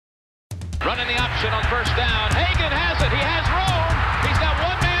Running the option on first down. Hagan has it. He has room. He's got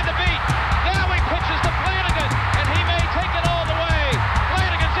one man to beat. Now he pitches to Flanagan, and he may take it all the way.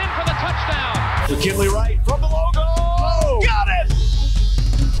 Flanagan's in for the touchdown. McKinley Wright from the logo. Oh, got it!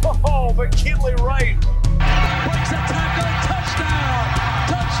 Oh, McKinley Wright. Breaks a tackle. Touchdown.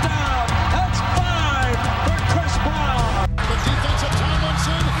 Touchdown. That's 5 for Chris Brown. The defense of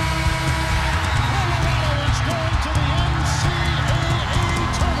Tomlinson. Colorado is going to the NCAA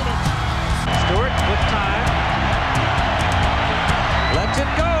tournament. Stewart with time. Lets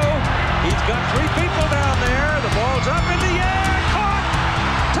it go. He's got 3 people down there. The ball's up in the air. Caught.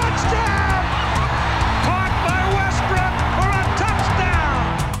 Touchdown. Caught by Westbrook for a touchdown.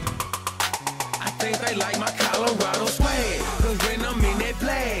 I think they like my Colorado swag. Cause when I'm in that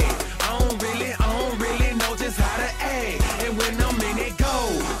play, I don't really know just how to act. And when I'm in it go,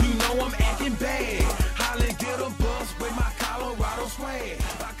 you know I'm acting bad. Holly get a bus with my Colorado swag.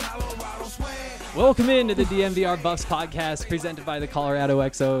 My Colorado swag. Welcome into the DMVR Buffs podcast presented by the Colorado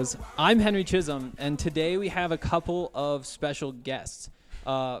XOs. I'm Henry Chisholm, and today we have a couple of special guests.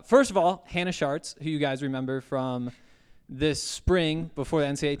 First of all, Hannah Schartz, who you guys remember from this spring before the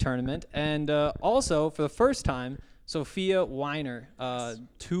NCAA tournament, and also for the first time, Sophia Weiner,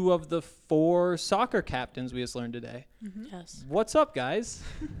 2 of the 4 soccer captains we just learned today. Yes. What's up, guys?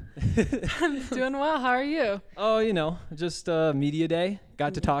 I'm doing well. How are you? Oh, just media day.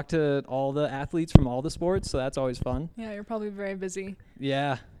 Got to talk to all the athletes from all the sports, so that's always fun. Yeah, you're probably very busy.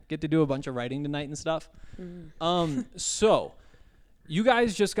 Yeah, get to do a bunch of writing tonight and stuff. So you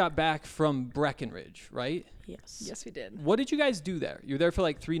guys just got back from Breckenridge, right? Yes. Yes, we did. What did you guys do there? You were there for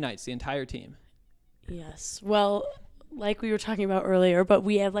like 3 nights, the entire team. Yes. Well, like we were talking about earlier, but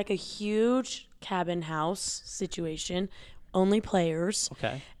we had like a huge cabin house situation, only players.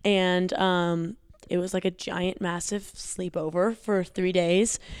 Okay. And it was like a giant, massive sleepover for 3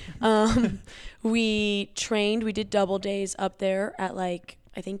 days. We trained. We did double days up there at like,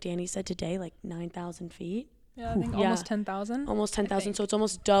 I think Danny said today, like 9,000 feet. Yeah, I think almost 10,000. Almost 10,000. So it's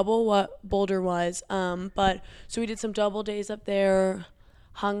almost double what Boulder was. But so we did some double days up there,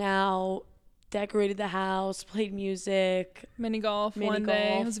 hung out, decorated the house, played music. Mini golf one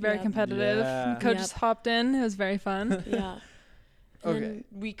day. It was very competitive. Yeah. Coach just hopped in. It was very fun. Yeah. And Okay. then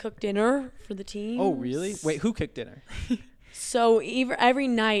we cooked dinner for the team. Oh, really? Wait, who cooked dinner? So every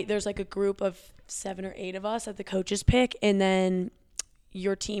night there's like a group of 7 or 8 of us that the coaches pick, and then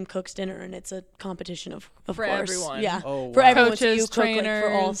your team cooks dinner, and it's a competition of For course. everyone. Yeah. Oh, For wow. everyone. So Coaches, you cook like for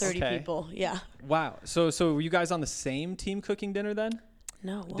all trainers. 30 Okay. people. Yeah. Wow. So were you guys on the same team cooking dinner then?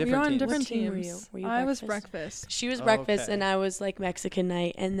 No. What Different We were on teams. different What team were teams. you? Were you I was breakfast? breakfast. She was Oh, breakfast, okay. and I was like Mexican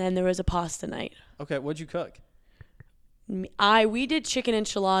night, and then there was a pasta night. Okay, what'd you cook? We did chicken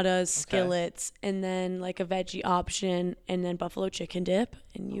enchiladas, skillets, and then like a veggie option, and then buffalo chicken dip.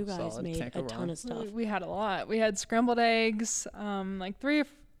 And you guys solid. made Can't a go ton wrong. of stuff. We had a lot. We had scrambled eggs, like three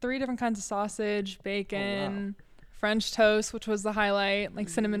different kinds of sausage, bacon, French toast, which was the highlight, like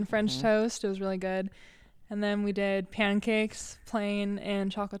cinnamon French toast. It was really good. And then we did pancakes, plain and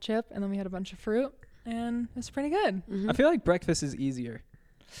chocolate chip, and then we had a bunch of fruit, and it's pretty good. I feel like breakfast is easier.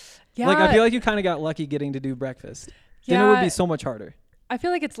 Yeah, Like, I feel like you kind of got lucky getting to do breakfast. Dinner would be so much harder. I feel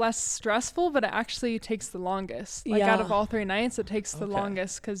like it's less stressful, but it actually takes the longest. Like out of Yeah. all 3 nights, it takes the Okay.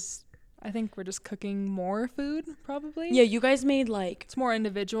 longest because I think we're just cooking more food probably. Yeah, you guys made like It's more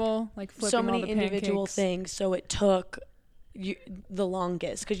individual, like flipping so all many the individual pancakes. things, so it took you the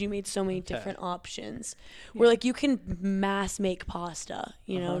longest because you made so many Okay. different options. Where like you can mass make pasta,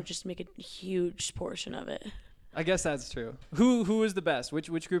 you know, Uh-huh. just make a huge portion of it. I guess that's true. Who was the best?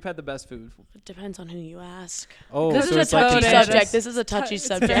 Which group had the best food? It depends on who you ask. Oh, This so is it's a like touchy contentious? subject. This is a touchy It's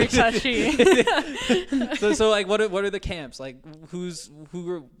very subject. touchy. So like what are the camps? Like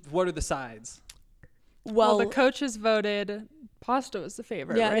what are the sides? Well, Well, the coaches voted pasta was the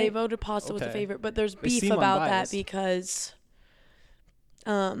favorite, yeah, right? they voted pasta was the Okay. favorite, but there's They beef seem about unbiased. that because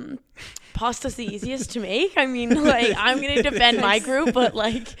pasta's the easiest to make. I mean, like I'm gonna defend my group, but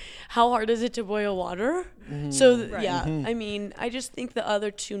like, how hard is it to boil water? So Right. yeah, I mean, I just think the other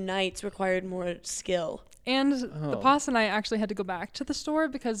 2 nights required more skill. And the pasta night actually had to go back to the store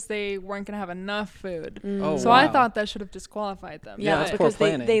because they weren't going to have enough food. Oh, So I wow. thought that should have disqualified them. Yeah, Yeah, that's poor because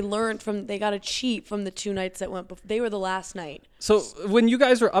planning. they learned from they got a cheat from the 2 nights that went before. They were the last night. So when you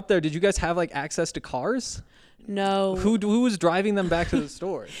guys were up there, did you guys have like access to cars? No. Who was driving them back to the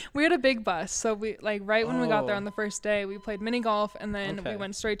store? We had a big bus, so we like right when we got there Oh. on the first day, we played mini golf, and then Okay. we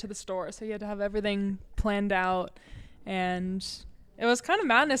went straight to the store. So you had to have everything planned out, and it was kind of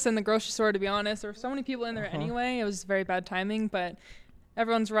madness in the grocery store, to be honest. There were so many people in there anyway. It was very bad timing, but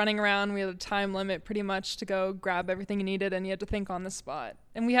everyone's running around. We had a time limit pretty much to go grab everything you needed, and you had to think on the spot.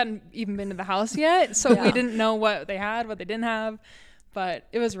 And we hadn't even been to the house yet, so we didn't know what they had, what they didn't have. But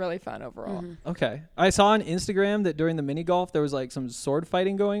it was really fun overall. Okay. I saw on Instagram that during the mini golf there was like some sword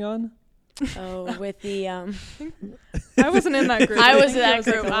fighting going on. Oh, with the I wasn't in that group. I was think in it that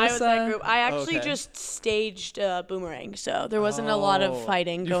group. like I was in that Alyssa. group. I actually Okay. just staged boomerang, so there wasn't a lot of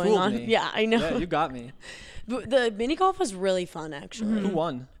fighting You going fooled on. me. Yeah, I know. Yeah, you got me. But the mini golf was really fun, actually. Who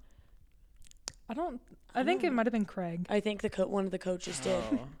won? I think it might have been Craig. I think one of the coaches did.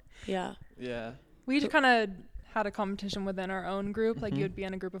 Oh, Yeah. yeah. We kind of had a competition within our own group. Like you would be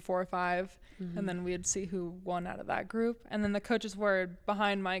in a group of 4 or 5, and then we'd see who won out of that group. And then the coaches were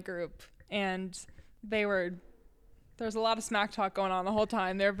behind my group, and there was a lot of smack talk going on the whole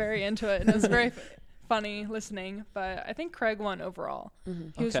time. They were very into it, and it was very funny listening. But I think Craig won overall.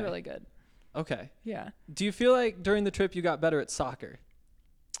 He was Okay. really good. Okay. Yeah. Do you feel like during the trip you got better at soccer?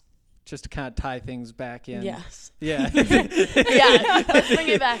 Just to kind of tie things back in. Yes. Yeah. Yeah. Let's bring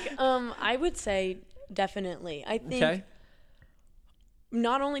it back. I would say definitely. I think Okay.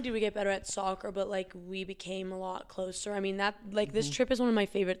 not only did we get better at soccer, but like we became a lot closer. I mean, that like this trip is one of my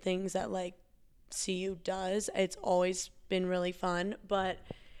favorite things that like CU does. It's always been really fun, but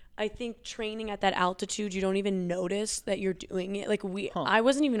I think training at that altitude, you don't even notice that you're doing it. Like I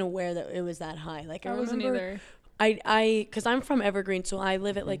wasn't even aware that it was that high. Like I wasn't remember either. because I'm from Evergreen, so I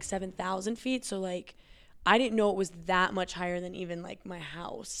live at like 7,000 feet. So like, I didn't know it was that much higher than even like my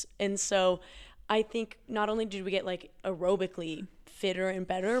house. And so I think not only did we get like aerobically fitter and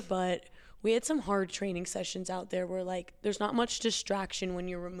better, but we had some hard training sessions out there where like there's not much distraction when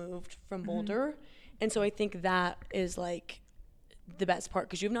you're removed from Boulder. And so I think that is like the best part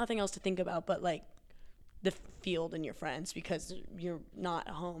because you have nothing else to think about but like the field and your friends because you're not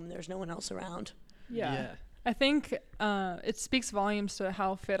home. There's no one else around. Yeah. I think it speaks volumes to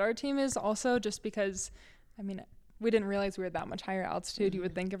how fit our team is also just because, I mean, we didn't realize we were that much higher altitude. You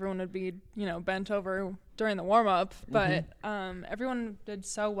would think everyone would be, bent over during the warm-up, but everyone did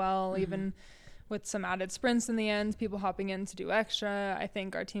so well, even with some added sprints in the end, people hopping in to do extra. I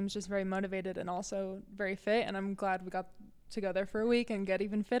think our team's just very motivated and also very fit, and I'm glad we got to go there for a week and get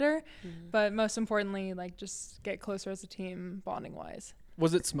even fitter. But most importantly, like just get closer as a team bonding-wise.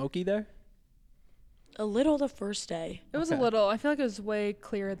 Was it smoky there? A little the first day. It was a little. I feel like it was way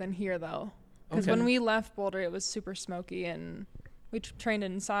clearer than here, though. Because when we left Boulder, it was super smoky, and we trained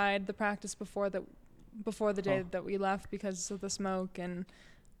inside the practice before the day that we left because of the smoke, and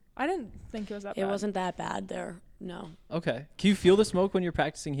I didn't think it was that bad. It wasn't that bad there. No. Okay. Can you feel the smoke when you're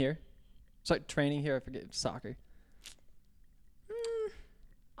practicing here? It's like training here. I forget soccer.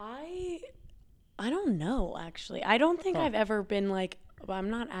 I don't know, actually. I don't think I've ever been like, I'm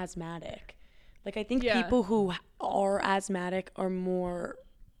not asthmatic. Like, I think people who are asthmatic are more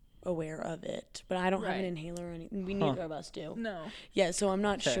aware of it. But I don't have an inhaler or anything. Neither of us do. No. Yeah, so I'm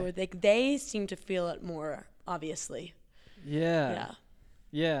not sure. They seem to feel it more, obviously. Yeah.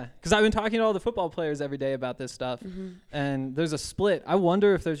 Yeah. Because I've been talking to all the football players every day about this stuff. And there's a split. I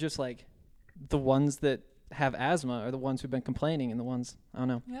wonder if there's just like the ones that have asthma are the ones who've been complaining and the ones, I don't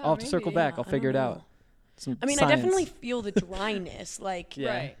know. Yeah, I'll have to circle back. I'll figure it out. I mean, science. I definitely feel the dryness. Like,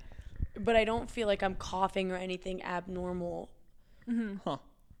 Right. But I don't feel like I'm coughing or anything abnormal. Huh.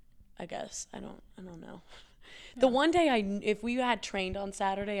 I guess I don't know. The one day if we had trained on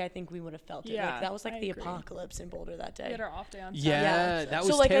Saturday, I think we would have felt it. Yeah, like that was like I the agree. apocalypse in Boulder that day. We had our off day on Saturday. Yeah, that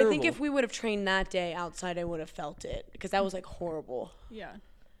was so like terrible. I think if we would have trained that day outside, I would have felt it because that was like horrible. Yeah.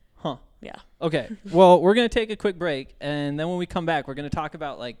 Huh. Yeah. Okay. Well, we're going to take a quick break, and then when we come back, we're going to talk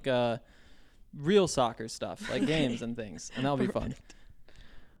about like real soccer stuff, like games and things, and that'll be fun.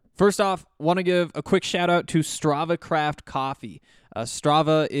 First off, want to give a quick shout out to Strava Craft Coffee.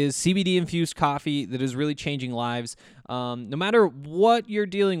 Strava is CBD-infused coffee that is really changing lives. No matter what you're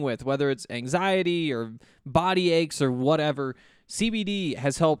dealing with, whether it's anxiety or body aches or whatever, CBD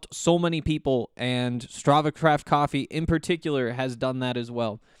has helped so many people, and Strava Craft Coffee in particular has done that as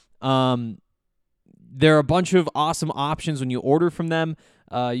well. There are a bunch of awesome options when you order from them.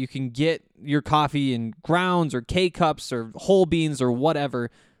 You can get your coffee in grounds or K-cups or whole beans or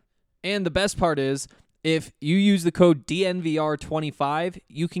whatever. And the best part is, if you use the code DNVR25,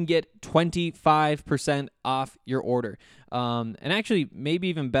 you can get 25% off your order. And actually, maybe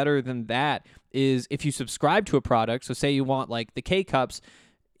even better than that is if you subscribe to a product, so say you want like the K-Cups,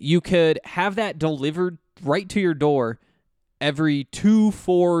 you could have that delivered right to your door every 2,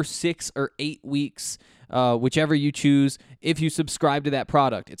 4, 6, or 8 weeks, whichever you choose, if you subscribe to that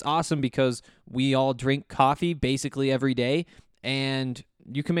product. It's awesome because we all drink coffee basically every day, and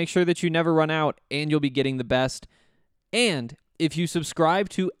you can make sure that you never run out, and you'll be getting the best. And if you subscribe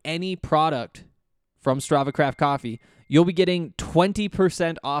to any product from Strava Craft Coffee, you'll be getting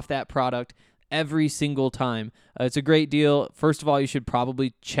 20% off that product every single time. It's a great deal. First of all, you should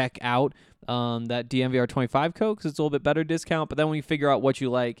probably check out that DNVR 25 code because it's a little bit better discount. But then when you figure out what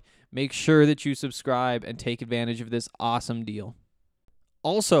you like, make sure that you subscribe and take advantage of this awesome deal.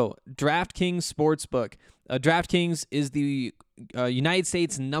 Also, DraftKings Sportsbook. DraftKings is the United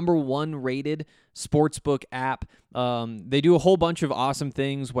States #1 rated sportsbook app. They do a whole bunch of awesome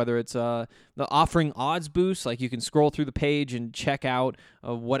things, whether it's offering odds boosts, like you can scroll through the page and check out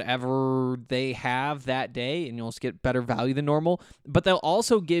whatever they have that day, and you'll just get better value than normal. But they'll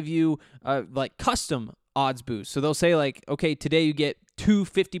also give you like custom odds boosts. So they'll say like, okay, today you get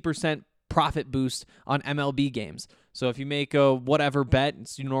 50% profit boost on MLB games. So if you make a whatever bet,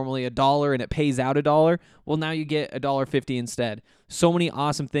 it's normally $1 and it pays out $1, well, now you get $1.50 instead. So many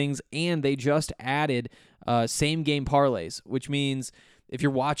awesome things, and they just added same game parlays, which means if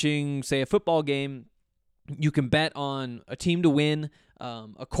you're watching, say, a football game, you can bet on a team to win,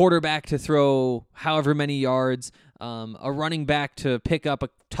 a quarterback to throw however many yards, a running back to pick up a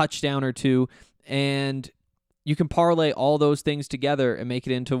touchdown or two, and you can parlay all those things together and make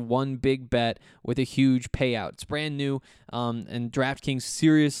it into one big bet with a huge payout. It's brand new, and DraftKings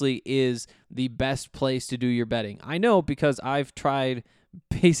seriously is the best place to do your betting. I know because I've tried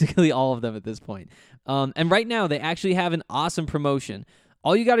basically all of them at this point. And right now, they actually have an awesome promotion.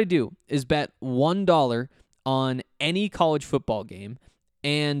 All you got to do is bet $1 on any college football game,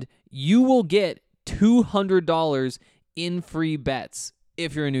 and you will get $200 in free bets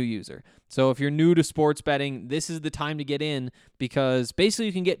if you're a new user. So if you're new to sports betting, this is the time to get in because basically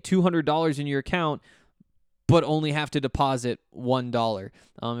you can get $200 in your account, but only have to deposit $1.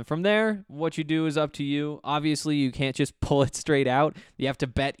 And from there, what you do is up to you. Obviously, you can't just pull it straight out. You have to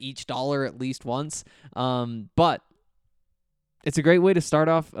bet each dollar at least once. But it's a great way to start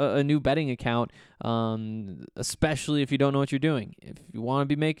off a new betting account, especially if you don't know what you're doing. If you want to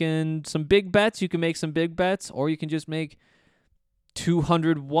be making some big bets, you can make some big bets, or you can just make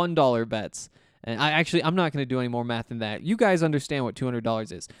 $201 bets. And I'm not going to do any more math than that. You guys understand what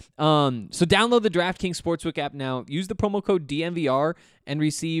 $200 is. So download the DraftKings Sportsbook app now. Use the promo code DNVR and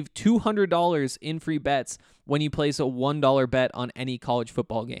receive $200 in free bets when you place a $1 bet on any college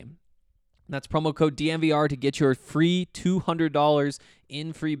football game. That's promo code DNVR to get your free $200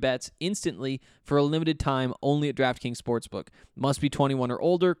 in free bets instantly for a limited time only at DraftKings Sportsbook. Must be 21 or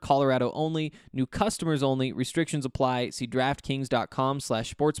older, Colorado only, new customers only, restrictions apply. See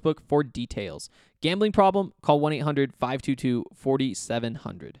DraftKings.com/sportsbook for details. Gambling problem? Call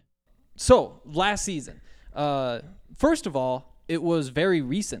 1-800-522-4700. So, last season, first of all, it was very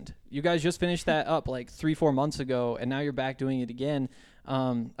recent. You guys just finished that up like 3-4 months ago, and now you're back doing it again.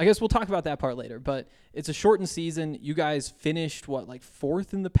 I guess we'll talk about that part later, but it's a shortened season. You guys finished, like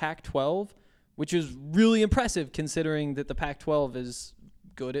 4th in the Pac-12, which is really impressive considering that the Pac-12 is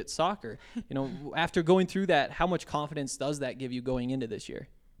good at soccer. You know, after going through that, how much confidence does that give you going into this year?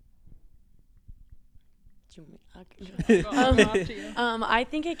 I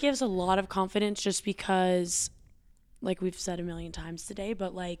think it gives a lot of confidence just because, like we've said a million times today,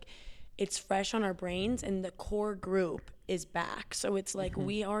 but like it's fresh on our brains and the core group is back. So it's like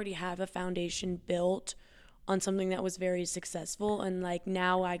we already have a foundation built on something that was very successful. And like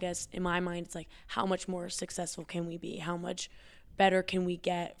now, I guess in my mind, it's like how much more successful can we be? How much better can we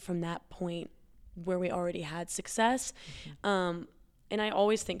get from that point where we already had success? And I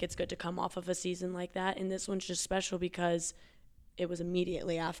always think it's good to come off of a season like that. And this one's just special because it was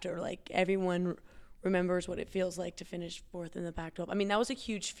immediately after. Like everyone remembers what it feels like to finish 4th in the Pac-12. I mean, that was a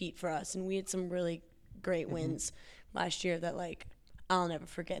huge feat for us, and we had some really great wins last year that, like, I'll never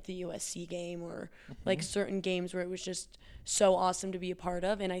forget the USC game or, like, certain games where it was just so awesome to be a part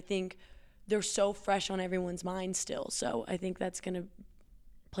of, and I think they're so fresh on everyone's mind still, so I think that's going to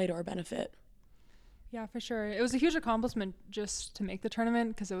play to our benefit. Yeah, for sure. It was a huge accomplishment just to make the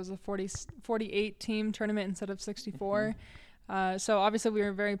tournament because it was a 48-team tournament instead of 64. So obviously we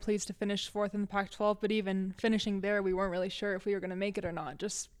were very pleased to finish 4th in the Pac-12, but even finishing there, we weren't really sure if we were going to make it or not,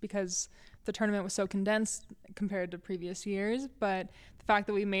 just because the tournament was so condensed compared to previous years. But the fact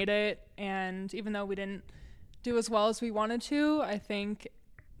that we made it, and even though we didn't do as well as we wanted to, I think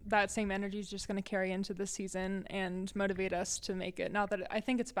that same energy is just going to carry into this season and motivate us to make it. Now that I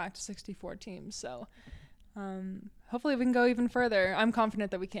think it's back to 64 teams, so hopefully we can go even further. I'm confident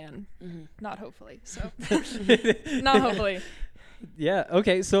that we can. Not hopefully. So not hopefully. Yeah.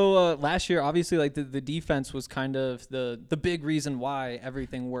 Okay. So last year, obviously, like the defense was kind of the big reason why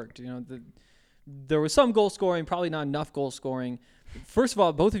everything worked. You know, there was some goal scoring, probably not enough goal scoring. First of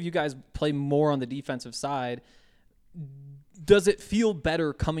all, both of you guys play more on the defensive side. does it feel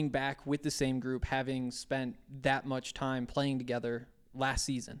better coming back with the same group, having spent that much time playing together last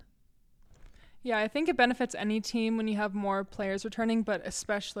season? Yeah, I think it benefits any team when you have more players returning, but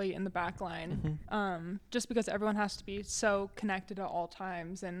especially in the back line. Just because everyone has to be so connected at all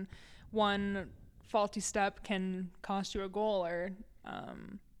times, and one faulty step can cost you a goal or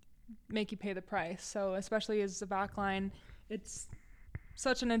make you pay the price. So especially as a back line, it's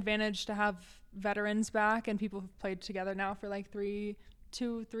such an advantage to have veterans back and people who've played together now for like 3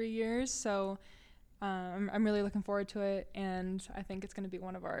 years. So I'm really looking forward to it, and I think it's going to be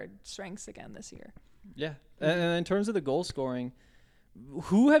one of our strengths again this year. Yeah. And in terms of the goal scoring,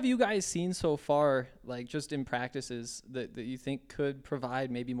 who have you guys seen so far, like just in practices, that you think could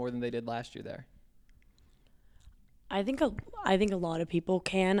provide maybe more than they did last year there? I think a lot of people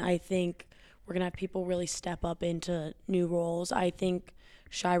can. I think we're gonna have people really step up into new roles. I think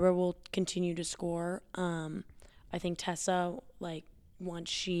Shira will continue to score. I think Tessa, like once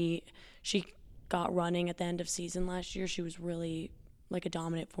she got running at the end of season last year, she was really like a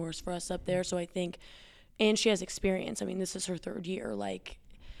dominant force for us up there. So I think, and she has experience. I mean, this is her 3rd year. Like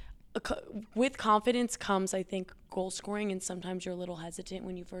with confidence comes, I think, goal scoring, and sometimes you're a little hesitant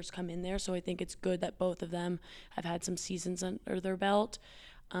when you first come in there. So I think it's good that both of them have had some seasons under their belt.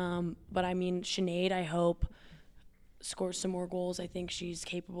 But I mean, Sinead, I hope, scores some more goals. I think she's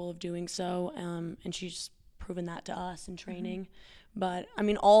capable of doing so, and she's proven that to us in training. But I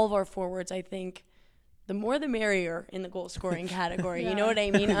mean, all of our forwards, I think, the more the merrier in the goal scoring category. You know what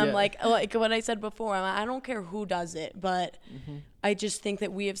I mean? I'm like what I said before. I don't care who does it, but I just think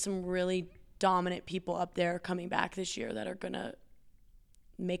that we have some really dominant people up there coming back this year that are gonna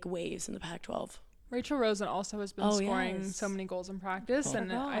make waves in the Pac-12. Rachel Rosen also has been scoring so many goals in practice,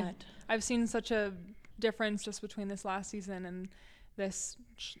 and I've seen such a difference just between this last season and this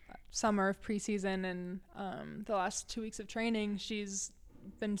summer of preseason and the last 2 weeks of training. She's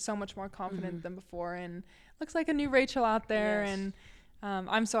been so much more confident than before, and looks like a new Rachel out there. And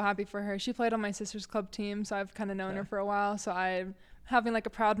I'm so happy for her. She played on my sister's club team, so I've kind of known her for a while. So I'm having like a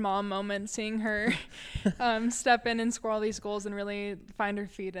proud mom moment seeing her step in and score all these goals and really find her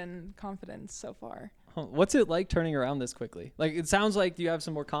feet and confidence so far. What's it like turning around this quickly? Like, it sounds like you have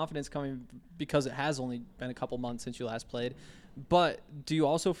some more confidence coming because it has only been a couple months since you last played. But do you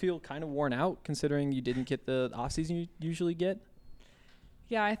also feel kind of worn out considering you didn't get the offseason you usually get?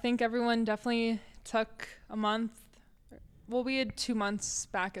 Yeah, I think everyone definitely took a month. Well, we had 2 months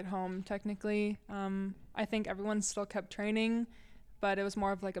back at home, technically. I think everyone still kept training, but it was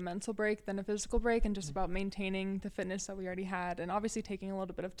more of like a mental break than a physical break, and just about maintaining the fitness that we already had, and obviously taking a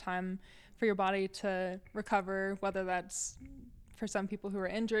little bit of time for your body to recover, whether that's for some people who are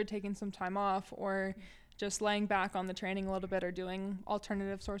injured, taking some time off, or just laying back on the training a little bit, or doing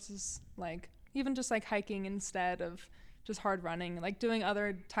alternative sources, like even just like hiking instead of just hard running, like doing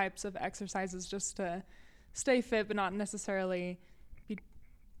other types of exercises just to stay fit, but not necessarily be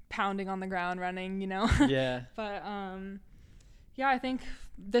pounding on the ground running, you know? Yeah. But yeah, I think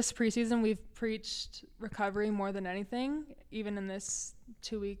this preseason we've preached recovery more than anything. Even in this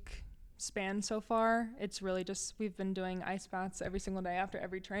 2-week span so far, it's really just we've been doing ice baths every single day after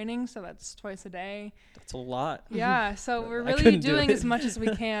every training, so that's twice a day. That's a lot. Yeah, so we're really doing as much as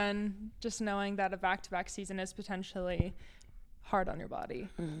we can, just knowing that a back-to-back season is potentially hard on your body.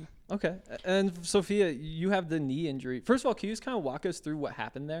 Okay. And Sophia, you have the knee injury. First of all, can you just kind of walk us through what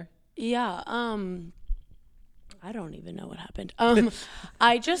happened there? Yeah, I don't even know what happened.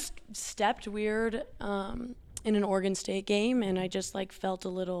 I just stepped weird in an Oregon State game, and I just like felt a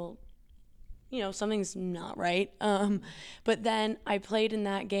little, something's not right. But then I played in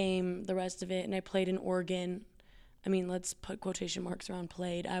that game, the rest of it, and I played in Oregon. I mean, let's put quotation marks around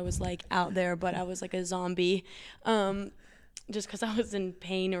played. I was like out there, but I was like a zombie, just because I was in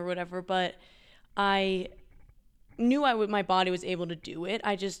pain or whatever. But I knew my body was able to do it.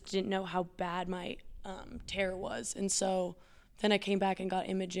 I just didn't know how bad my tear was, and so then I came back and got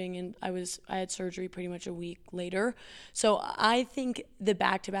imaging, and I had surgery pretty much a week later. So I think the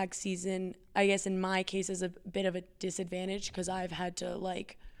back-to-back season, I guess in my case, is a bit of a disadvantage because I've had to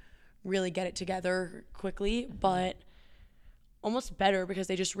like really get it together quickly, but almost better because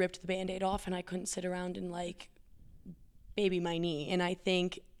they just ripped the Band-Aid off and I couldn't sit around and like baby my knee, and I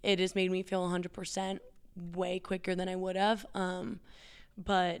think it has made me feel 100% way quicker than I would have.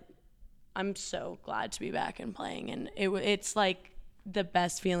 But I'm so glad to be back and playing, and it's like the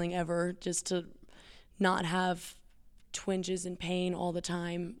best feeling ever just to not have twinges and pain all the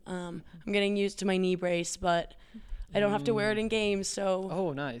time. I'm getting used to my knee brace, but I don't have to wear it in games. So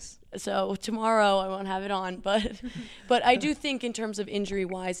oh, nice. So tomorrow I won't have it on, but I do think in terms of injury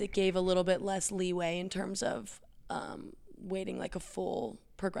wise, it gave a little bit less leeway in terms of waiting like a full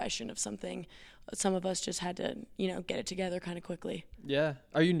progression of something. Some of us just had to, get it together kind of quickly. Yeah.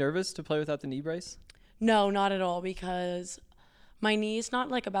 Are you nervous to play without the knee brace? No, not at all, because my knee is not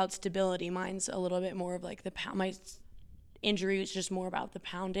like about stability. Mine's a little bit more of like my injury is just more about the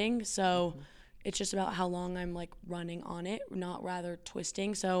pounding. So it's just about how long I'm like running on it, not rather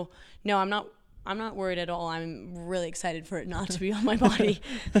twisting. So no, I'm not worried at all. I'm really excited for it not to be on my body.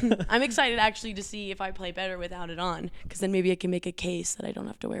 I'm excited actually to see if I play better without it on, because then maybe I can make a case that I don't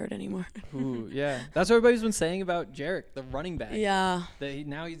have to wear it anymore. Ooh, yeah. That's what everybody's been saying about Jarek, the running back. Yeah. That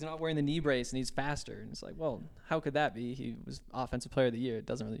now he's not wearing the knee brace and he's faster. And it's like, well, how could that be? He was Offensive Player of the Year. It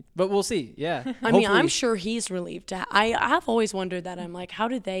doesn't really. But we'll see. Yeah. I mean, I'm sure he's relieved. I have always wondered that. I'm like, how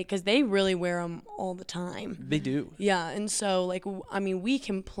did they? Because they really wear them all the time. They do. Yeah. And so, like, I mean, we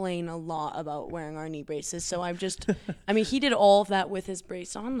complain a lot about wearing our knee braces. So I'm just, I mean, he did all of that with his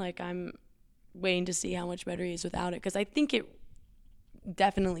brace on. Like, I'm waiting to see how much better he is without it, because I think it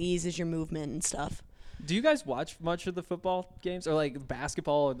definitely eases your movement and stuff. Do you guys watch much of the football games or like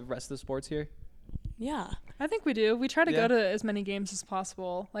basketball or the rest of the sports here? Yeah. I think we do. We try to go to as many games as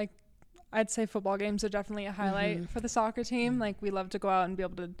possible. Like, I'd say football games are definitely a highlight for the soccer team. Like, we love to go out and be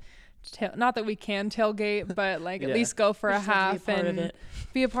able to not that we can tailgate, but like at least go for a half and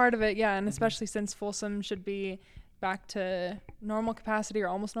be a part of it. Yeah. And especially since Folsom should be back to normal capacity or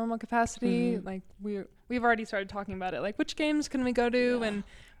almost normal capacity. Like we've already started talking about it. Like, which games can we go to? And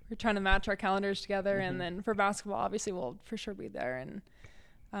we're trying to match our calendars together. And then for basketball, obviously we'll for sure be there. And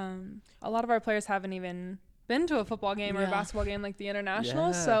a lot of our players haven't even been to a football game or a basketball game like the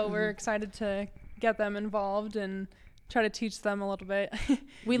internationals. So we're excited to get them involved and try to teach them a little bit.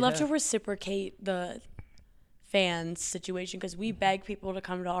 We love to reciprocate the fans situation, because we beg people to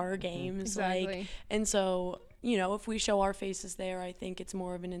come to our games. Exactly. And so, if we show our faces there, I think it's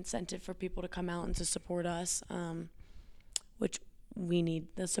more of an incentive for people to come out and to support us, which we need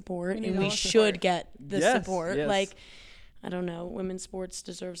the support, and we should get the support. Yes. Like, I don't know, women's sports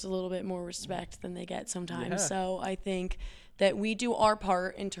deserves a little bit more respect than they get sometimes. Yeah. So I think that we do our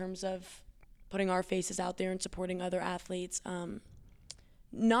part in terms of putting our faces out there and supporting other athletes,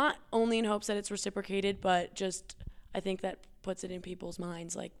 not only in hopes that it's reciprocated, but just I think that puts it in people's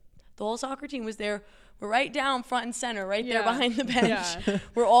minds. Like, the whole soccer team was there. We're right down front and center, right there behind the bench.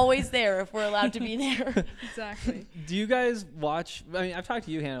 We're always there if we're allowed to be there. Exactly. Do you guys watch? I mean, I've talked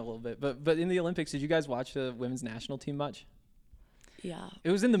to you, Hannah, a little bit, but in the Olympics, did you guys watch the women's national team much? Yeah. It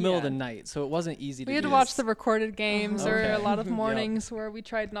was in the middle of the night, so it wasn't easy to We had do. to watch the recorded games. There were a lot of Yep. mornings where we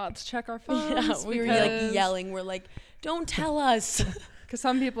tried not to check our phones. Yeah, we were like yelling. We're like, don't tell us. Because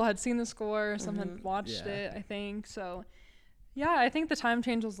some people had seen the score, some had watched it, I think. So, yeah, I think the time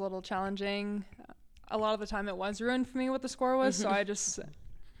change was a little challenging. A lot of the time it was ruined for me what the score was, so I just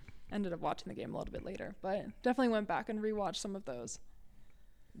ended up watching the game a little bit later. But definitely went back and rewatched some of those.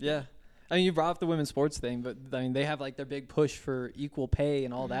 Yeah. I mean, you brought up the women's sports thing, but I mean, they have like their big push for equal pay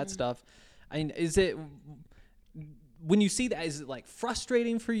and all that stuff. I mean, is it, when you see that, is it like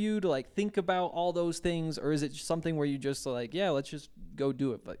frustrating for you to like think about all those things, or is it just something where you just like, yeah, let's just go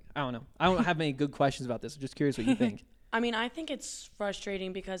do it? But I don't know. I don't have many good questions about this. I'm just curious what you think. I mean, I think it's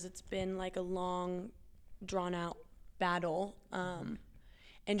frustrating because it's been like a long, drawn out battle.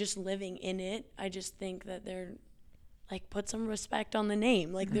 And just living in it, I just think that they're, like, put some respect on the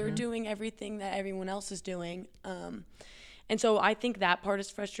name. Like, they're doing everything that everyone else is doing. And so I think that part is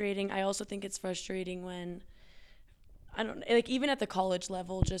frustrating. I also think it's frustrating when, I don't, like, even at the college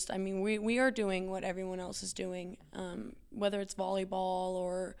level, just, I mean, we are doing what everyone else is doing, whether it's volleyball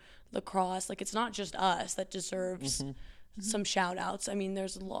or lacrosse. Like, it's not just us that deserves some shout outs. I mean,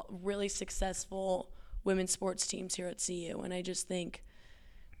 there's really successful women's sports teams here at CU, and I just think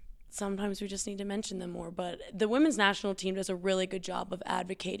sometimes we just need to mention them more. But the women's national team does a really good job of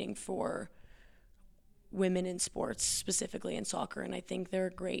advocating for women in sports, specifically in soccer, and I think they're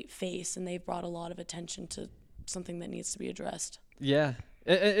a great face, and they've brought a lot of attention to something that needs to be addressed. Yeah.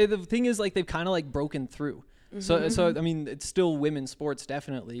 The thing is, like, they've kind of like broken through. So I mean, it's still women's sports,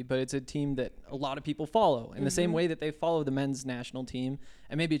 definitely, but it's a team that a lot of people follow in the same way that they follow the men's national team.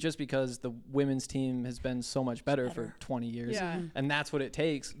 And maybe just because the women's team has been so much better for 20 years. Yeah. And that's what it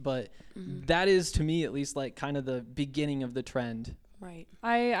takes. But that is, to me, at least, like kind of the beginning of the trend. Right.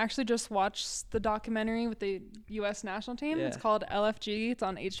 I actually just watched the documentary with the U.S. national team. Yeah. It's called LFG. It's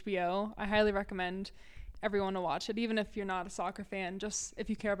on HBO. I highly recommend everyone to watch it, even if you're not a soccer fan. Just if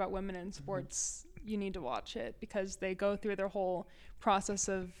you care about women in sports, you need to watch it, because they go through their whole process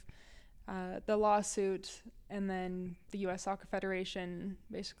of the lawsuit, and then the U.S. Soccer Federation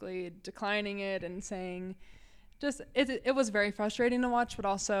basically declining it and saying, just it was very frustrating to watch, but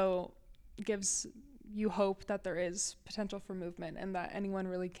also gives you hope that there is potential for movement and that anyone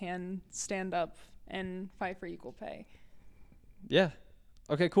really can stand up and fight for equal pay. Yeah.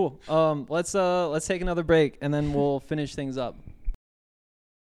 Okay, cool. Let's take another break and then we'll finish things up.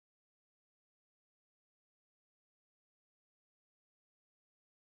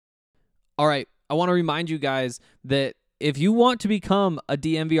 All right. I want to remind you guys that if you want to become a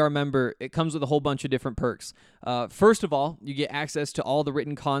DNVR member, it comes with a whole bunch of different perks. First of all, you get access to all the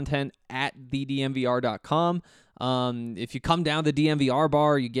written content at thednvr.com. If you come down the DNVR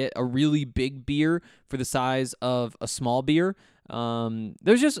bar, you get a really big beer for the size of a small beer.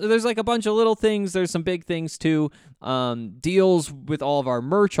 There's like a bunch of little things. There's some big things too. Deals with all of our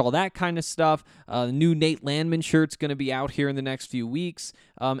merch, all that kind of stuff. The new Nate Landman shirt's going to be out here in the next few weeks.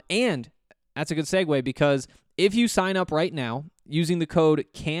 And that's a good segue because if you sign up right now using the code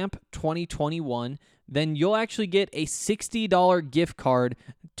CAMP2021, then you'll actually get a $60 gift card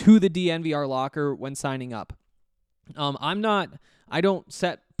to the DNVR locker when signing up. I don't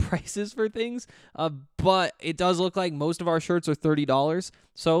set prices for things, but it does look like most of our shirts are $30.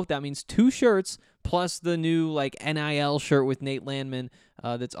 So that means 2 shirts plus the new like NIL shirt with Nate Landman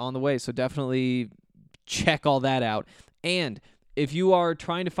that's on the way. So definitely check all that out. And if you are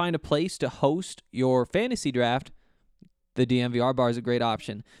trying to find a place to host your fantasy draft, the DNVR bar is a great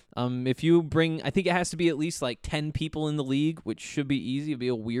option. If you bring, I think it has to be at least like 10 people in the league, which should be easy. It'd be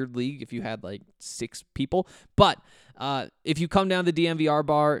a weird league if you had like 6 people. But if you come down the DNVR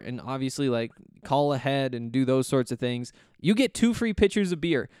bar and obviously like call ahead and do those sorts of things, you get 2 free pitchers of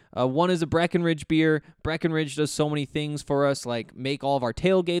beer. One is a Breckenridge beer. Breckenridge does so many things for us, like make all of our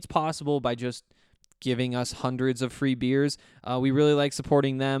tailgates possible by just giving us hundreds of free beers. We really like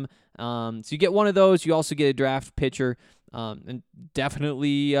supporting them. So you get one of those. You also get a draft pitcher. And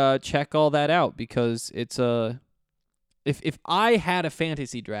definitely check all that out because it's if I had a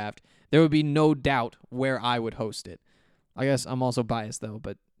fantasy draft, there would be no doubt where I would host it. I guess I'm also biased though,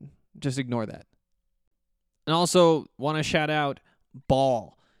 but just ignore that. And also want to shout out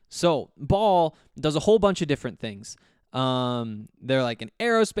Ball. So Ball does a whole bunch of different things. They're like an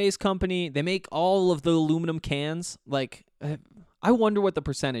aerospace company. They make all of the aluminum cans. Like, I wonder what the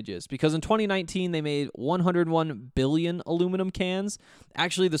percentage is because in 2019 they made 101 billion aluminum cans.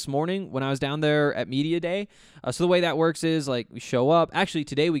 Actually, this morning when I was down there at Media Day, so the way that works is like we show up. Actually,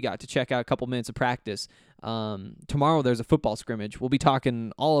 today we got to check out a couple minutes of practice. Tomorrow there's a football scrimmage. We'll be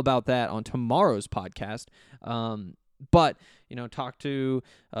talking all about that on tomorrow's podcast. But talk to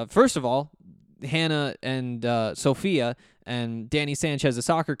first of all, Hannah and Sophia and Danny Sanchez, the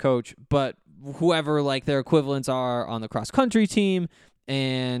soccer coach, but whoever like their equivalents are on the cross country team.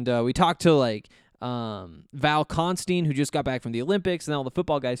 And we talked to like Val Constein, who just got back from the Olympics, and all the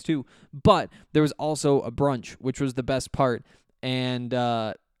football guys too. But there was also a brunch, which was the best part. And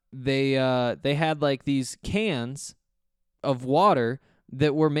they had like these cans of water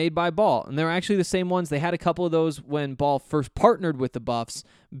that were made by Ball. And they were actually the same ones. They had a couple of those when Ball first partnered with the Buffs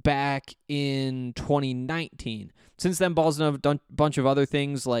back in 2019. Since then, Ball's done a bunch of other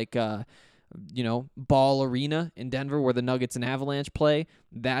things like, Ball Arena in Denver where the Nuggets and Avalanche play.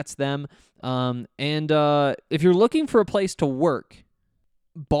 That's them. And if you're looking for a place to work,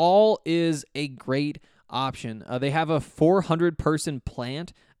 Ball is a great option. They have a 400-person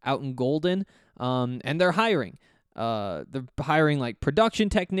plant out in Golden, and they're hiring. They're hiring like production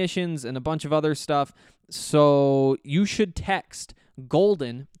technicians and a bunch of other stuff. So you should text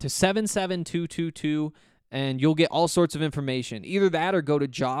Golden to 77222 and you'll get all sorts of information. Either that or go to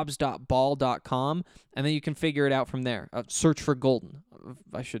jobs.ball.com and then you can figure it out from there. Search for Golden.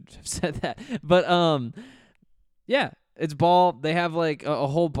 I should have said that. But yeah, it's Ball. They have like a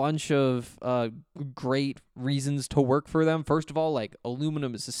whole bunch of great reasons to work for them. First of all, like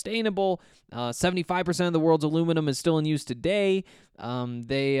aluminum is sustainable. 75% of the world's aluminum is still in use today.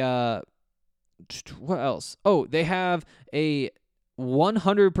 What else? Oh, they have a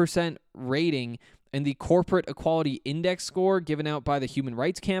 100% rating in the Corporate Equality Index score given out by the Human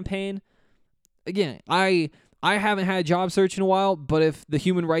Rights Campaign. Again, I haven't had a job search in a while, but if the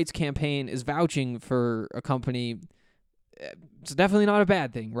Human Rights Campaign is vouching for a company, it's definitely not a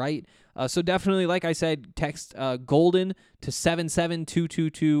bad thing, right? So definitely, like I said, text Golden to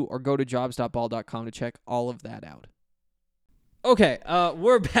 77222 or go to jobs.ball.com to check all of that out. Okay,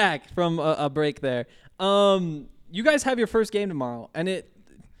 we're back from a break there. You guys have your first game tomorrow, and it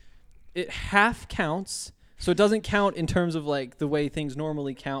half counts, so it doesn't count in terms of like the way things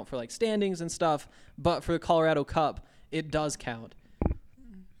normally count for like standings and stuff, but for the Colorado Cup, it does count.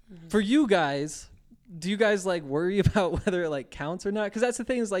 For you guys, do you guys like worry about whether it like counts or not? Because that's the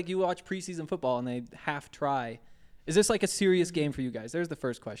thing is like you watch preseason football and they half try. Is this like a serious game for you guys? There's the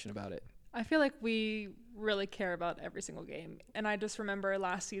first question about it. I feel like we really care about every single game. And I just remember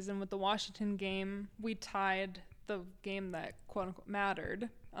last season with the Washington game, we tied the game that quote unquote mattered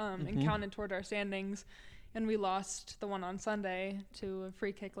and counted toward our standings. And we lost the one on Sunday to a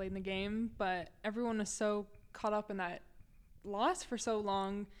free kick late in the game. But everyone was so caught up in that loss for so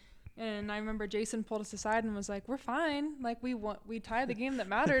long. And I remember Jason pulled us aside and was like, we're fine. Like, we tied the game that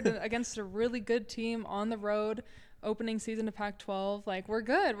mattered against a really good team on the road, opening season of Pac-12. Like, we're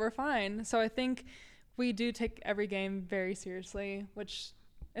good. We're fine. So I think we do take every game very seriously, which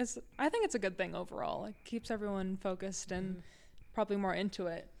is, I think it's a good thing overall. It keeps everyone focused and probably more into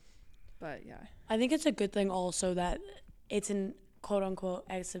it. But, yeah. I think it's a good thing also that it's an quote-unquote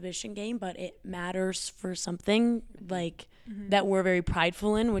exhibition game, but it matters for something, like, that we're very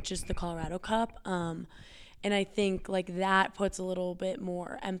prideful in, which is the Colorado Cup. And I think, like, that puts a little bit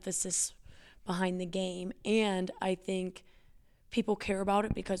more emphasis behind the game. And I think people care about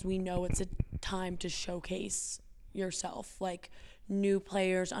it because we know it's a time to showcase yourself. Like, new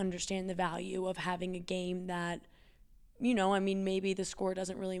players understand the value of having a game that, you know, I mean, maybe the score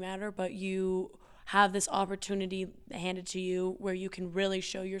doesn't really matter, but you have this opportunity handed to you where you can really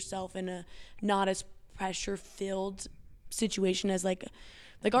show yourself in a not as pressure-filled situation as like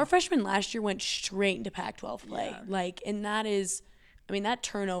our freshmen last year went straight into Pac-12 play. Like, and that is, I mean, that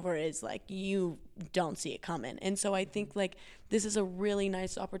turnover is like, you don't see it coming. And so I think like this is a really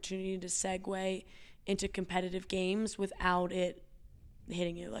nice opportunity to segue into competitive games without it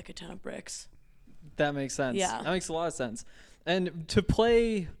hitting you like a ton of bricks. That makes sense. Yeah. That makes a lot of sense. And to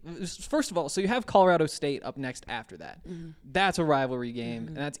play, first of all, so you have Colorado State up next after that. That's a rivalry game,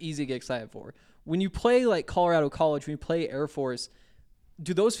 and that's easy to get excited for. When you play like Colorado College, when you play Air Force,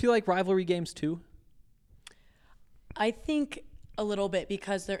 do those feel like rivalry games too? I think a little bit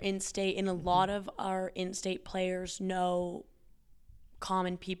because they're in-state, and a lot of our in-state players know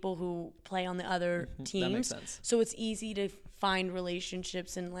common people who play on the other teams. That makes sense. So it's easy to find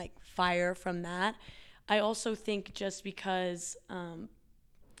relationships and like fire from that. I also think just because,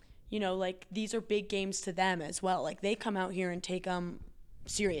 you know, like these are big games to them as well. Like they come out here and take them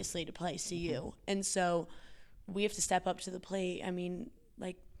seriously to play CU. And so we have to step up to the plate. I mean,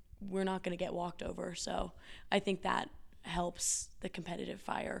 like we're not going to get walked over. So I think that helps the competitive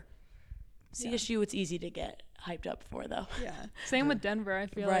fire. CSU, it's easy to get hyped up for though. Yeah. Same with Denver, I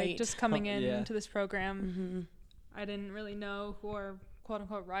feel Right. like. Just coming in Yeah. to this program, I didn't really know who our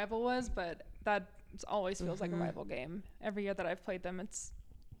quote-unquote rival was, but that always feels like a rival game. Every year that I've played them, it's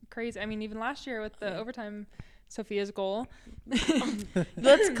crazy. I mean, even last year with the overtime, Sophia's goal.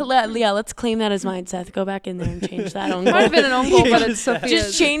 Let's claim that as mine, Seth. Go back in there and change that own goal. Might have been an own goal, but it's Sophia's.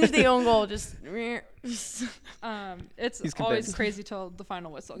 Just change the own goal. Just It's He's always convinced. crazy till the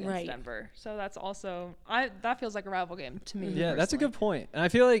final whistle against Right. Denver. So that's also that feels like a rival game to me. Yeah, that's a good point. And I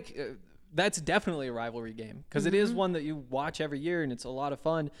feel like that's definitely a rivalry game because it is one that you watch every year and it's a lot of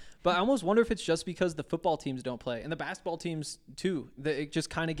fun. But I almost wonder if it's just because the football teams don't play and the basketball teams too, that it just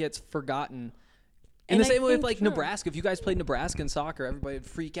kind of gets forgotten. In And the I same way with think- like Nebraska, if you guys played Nebraska in soccer, everybody would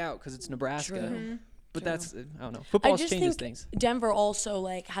freak out because it's Nebraska. True. But that's, I don't know. I Football just changes think things. Denver also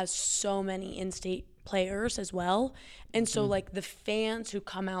like has so many in-state players as well, and so like the fans who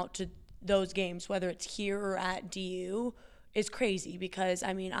come out to those games, whether it's here or at DU, is crazy because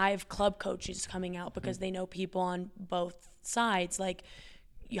I mean I have club coaches coming out because they know people on both sides, like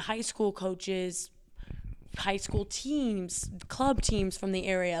high school coaches, high school teams, club teams from the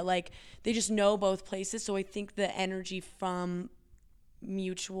area, like they just know both places. So I think the energy from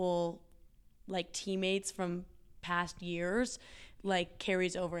mutual like teammates from past years like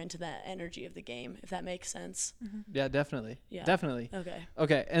carries over into the energy of the game, if that makes sense. Yeah, definitely. Yeah. Definitely. Okay.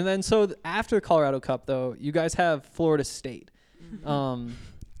 Okay, and then so after Colorado Cup, though, you guys have Florida State.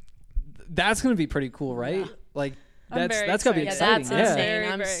 That's gonna be pretty cool, right? Like I'm that's very gonna be excited. exciting. that's Yeah. insane. Very,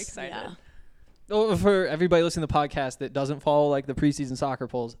 I'm very s- excited. yeah. Oh, for everybody listening to the podcast that doesn't follow like the preseason soccer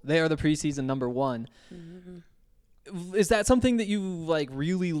polls, they are the preseason number one. Is that something that you like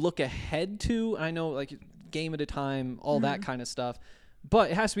really look ahead to? I know like game at a time, all that kind of stuff, but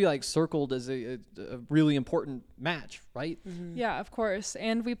it has to be like circled as a really important match, right? Yeah, of course.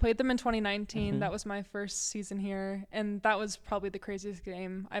 And we played them in 2019. That was my first season here. And that was probably the craziest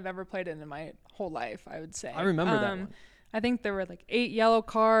game I've ever played in my whole life, I would say. I remember that one. I think there were like 8 yellow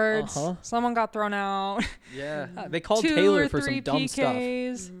cards. Someone got thrown out. Yeah, they called 2 Taylor or for 3 some dumb stuff.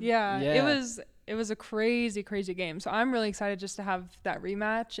 PKs. Yeah, Yeah. it was a crazy game. So I'm really excited just to have that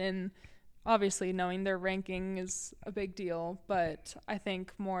rematch, and obviously knowing their ranking is a big deal, but I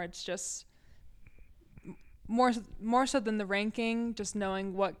think more it's just more so than the ranking, just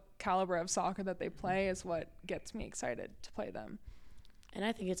knowing what caliber of soccer that they play is what gets me excited to play them. And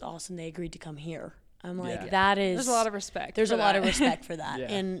I think it's awesome they agreed to come here. I'm like, Yeah. that is... There's a lot of respect. There's for a lot of that. respect for that.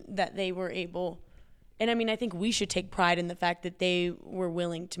 Yeah. And that they were able... And I mean, I think we should take pride in the fact that they were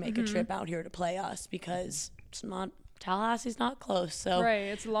willing to make a trip out here to play us, because it's not... Tallahassee's not close. So Right,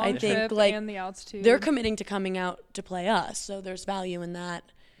 it's a long I think, trip like, and the altitude. they're committing to coming out to play us. So there's value in that.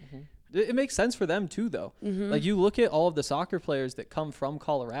 It makes sense for them too, though. Like, you look at all of the soccer players that come from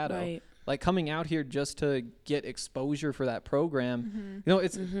Colorado, Right. like coming out here just to get exposure for that program. You know,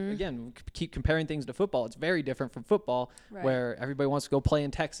 it's again, keep comparing things to football. It's very different from football, Right. where everybody wants to go play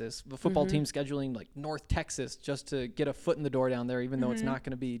in Texas. The football team scheduling like North Texas just to get a foot in the door down there, even though it's not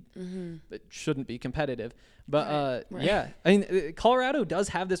going to be, it shouldn't be competitive. But yeah, I mean, Colorado does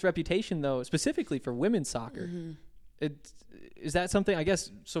have this reputation, though, specifically for women's soccer. Is that something? I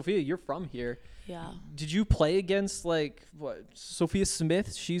guess, Sophia, you're from here. Yeah. Did you play against, like, what, Sophia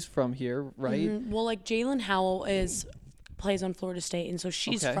Smith? She's from here, right? Well, like Jalen Howell plays on Florida State, and so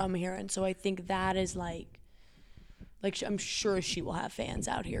she's Okay. from here, and so I think that is like I'm sure she will have fans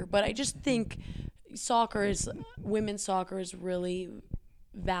out here. But I just think women's soccer is really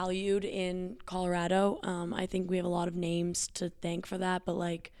valued in Colorado. I think we have a lot of names to thank for that, but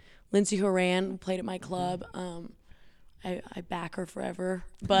like Lindsay Horan played at my club. I back her forever,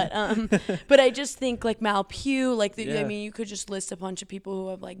 but but I just think like Mal Pugh, like I mean, you could just list a bunch of people who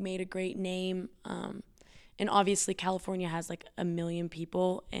have like made a great name, and obviously California has like 1 million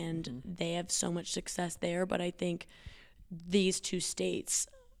people, and they have so much success there. But I think these two states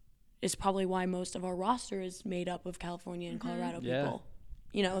is probably why most of our roster is made up of California and Colorado Yeah. people.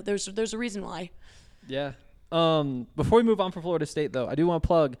 You know, there's a reason why. Yeah. Before we move on from Florida State, though, I do want to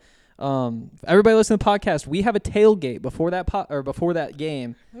plug. Everybody listen to the podcast. We have a tailgate before that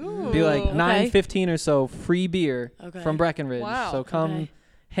game. Be like 9:15 or so. Free beer from Breckenridge. Wow. So come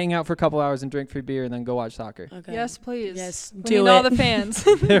hang out for a couple hours and drink free beer, and then go watch soccer. Okay. Yes, please. Yes, We do need all it. the fans.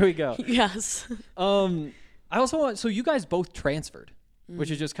 There we go. Yes. I also want. So you guys both transferred, which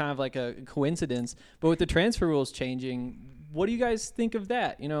is just kind of like a coincidence. But with the transfer rules changing, what do you guys think of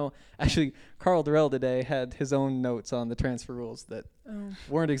that? You know, actually, Carl Durrell today had his own notes on the transfer rules that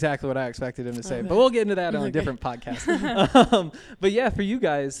weren't exactly what I expected him to say. But we'll get into that on a different podcast. But yeah, for you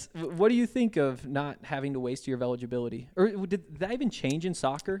guys, what do you think of not having to waste a year of eligibility? Or did that even change in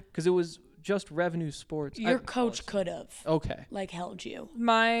soccer? Because it was just revenue sports. Your coach could have Okay. like held you.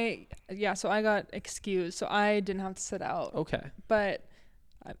 So I got excused, so I didn't have to sit out. Okay.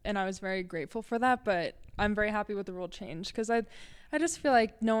 And I was very grateful for that, but I'm very happy with the rule change, because I just feel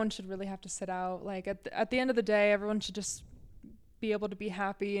like no one should really have to sit out. Like at the end of the day, everyone should just be able to be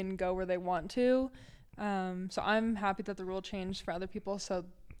happy and go where they want to. So I'm happy that the rule changed for other people, so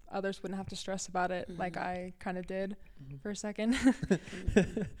others wouldn't have to stress about it like I kind of did for a second.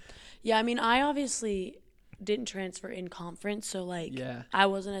 Yeah, I mean, I obviously didn't transfer in conference, so like I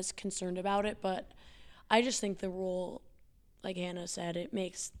wasn't as concerned about it, but I just think the rule, like Hannah said, it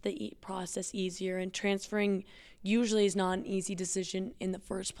makes the process easier, and transferring usually is not an easy decision in the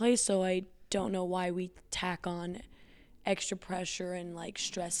first place, so I don't know why we tack on extra pressure and like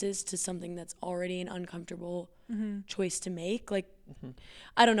stresses to something that's already an uncomfortable choice to make. Like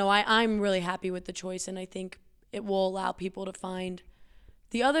I don't know, I'm really happy with the choice, and I think it will allow people to find.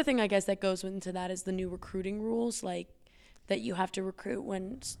 The other thing I guess that goes into that is the new recruiting rules, like that you have to recruit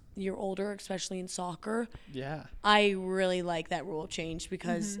when you're older, especially in soccer. Yeah. I really like that rule change,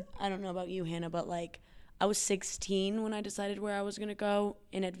 because I don't know about you, Hannah, but like I was 16 when I decided where I was going to go,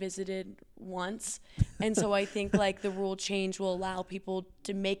 and had visited once. And so I think like the rule change will allow people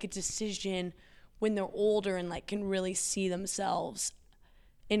to make a decision when they're older and like can really see themselves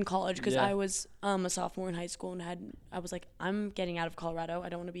in college, because I was a sophomore in high school and I was like, I'm getting out of Colorado. I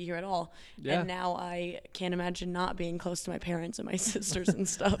don't want to be here at all. Yeah. And now I can't imagine not being close to my parents and my sisters and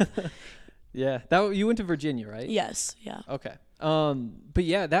stuff. Yeah. You went to Virginia, right? Yes. Yeah. Okay. But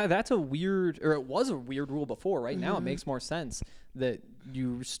yeah, that's a weird, or it was a weird rule before. Right now, it makes more sense that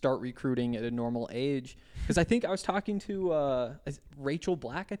you start recruiting at a normal age. Because I think I was talking to Rachel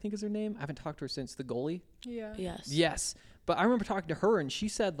Black, I think is her name. I haven't talked to her since, the goalie. Yeah. Yes. Yes. But I remember talking to her, and she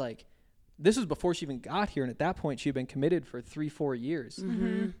said, like, this was before she even got here, and at that point, she had been committed for 3-4 years.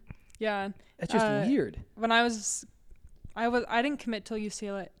 Yeah. That's just weird. When I didn't commit to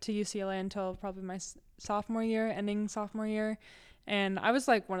UCLA until probably my sophomore year, ending sophomore year. And I was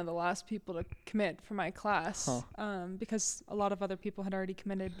like one of the last people to commit for my class, because a lot of other people had already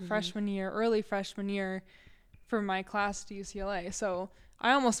committed early freshman year for my class to UCLA. So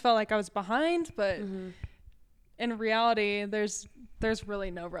I almost felt like I was behind, but in reality, there's there's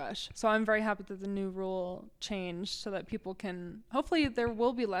really no rush. So I'm very happy that the new rule changed so that people can, hopefully there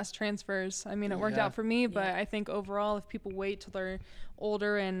will be less transfers. I mean, it worked out for me, but I think overall if people wait till they're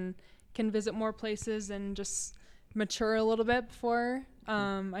older and can visit more places and just mature a little bit before,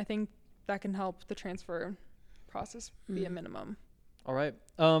 I think that can help the transfer process be a minimum. All right.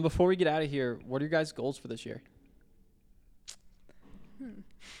 Before we get out of here, what are your guys' goals for this year?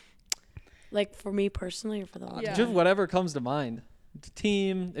 Like for me personally or for the whole Yeah. Just whatever comes to mind.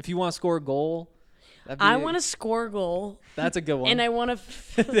 Team, if you want to score a goal. I want to score a goal. That's a good one. And I want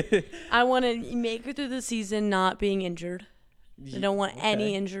to I want to make it through the season not being injured. I don't want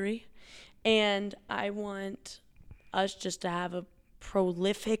any injury. And I want us just to have a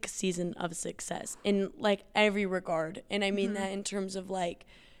prolific season of success in like every regard. And I mean that in terms of like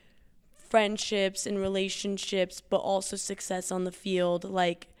friendships and relationships, but also success on the field.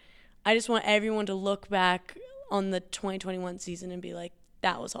 Like I just want everyone to look back on the 2021 season and be like,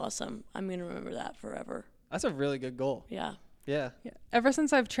 that was awesome. I'm going to remember that forever. That's a really good goal. Yeah. Yeah. Ever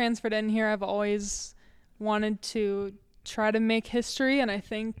since I've transferred in here, I've always wanted to try to make history, and I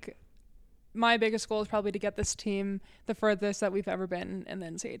think my biggest goal is probably to get this team the furthest that we've ever been in the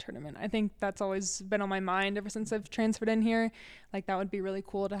NCAA tournament. I think that's always been on my mind ever since I've transferred in here. Like that would be really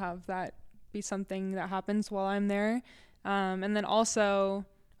cool to have that be something that happens while I'm there. And then also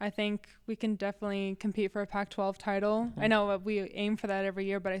I think we can definitely compete for a Pac-12 title. I know we aim for that every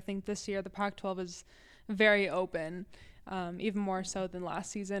year, but I think this year the Pac-12 is very open, even more so than last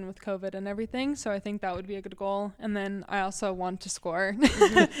season with COVID and everything. So I think that would be a good goal. And then I also want to score.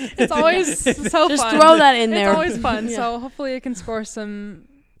 It's always so fun. Just throw that in there. It's always fun. So hopefully I can score some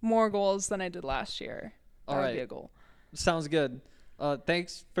more goals than I did last year. That would be a goal. Sounds good.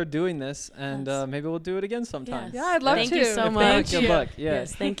 Thanks for doing this, and maybe we'll do it again sometime. Yeah, I'd love to. Thank you so much. Good luck. Yeah.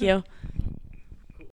 Yes, thank you.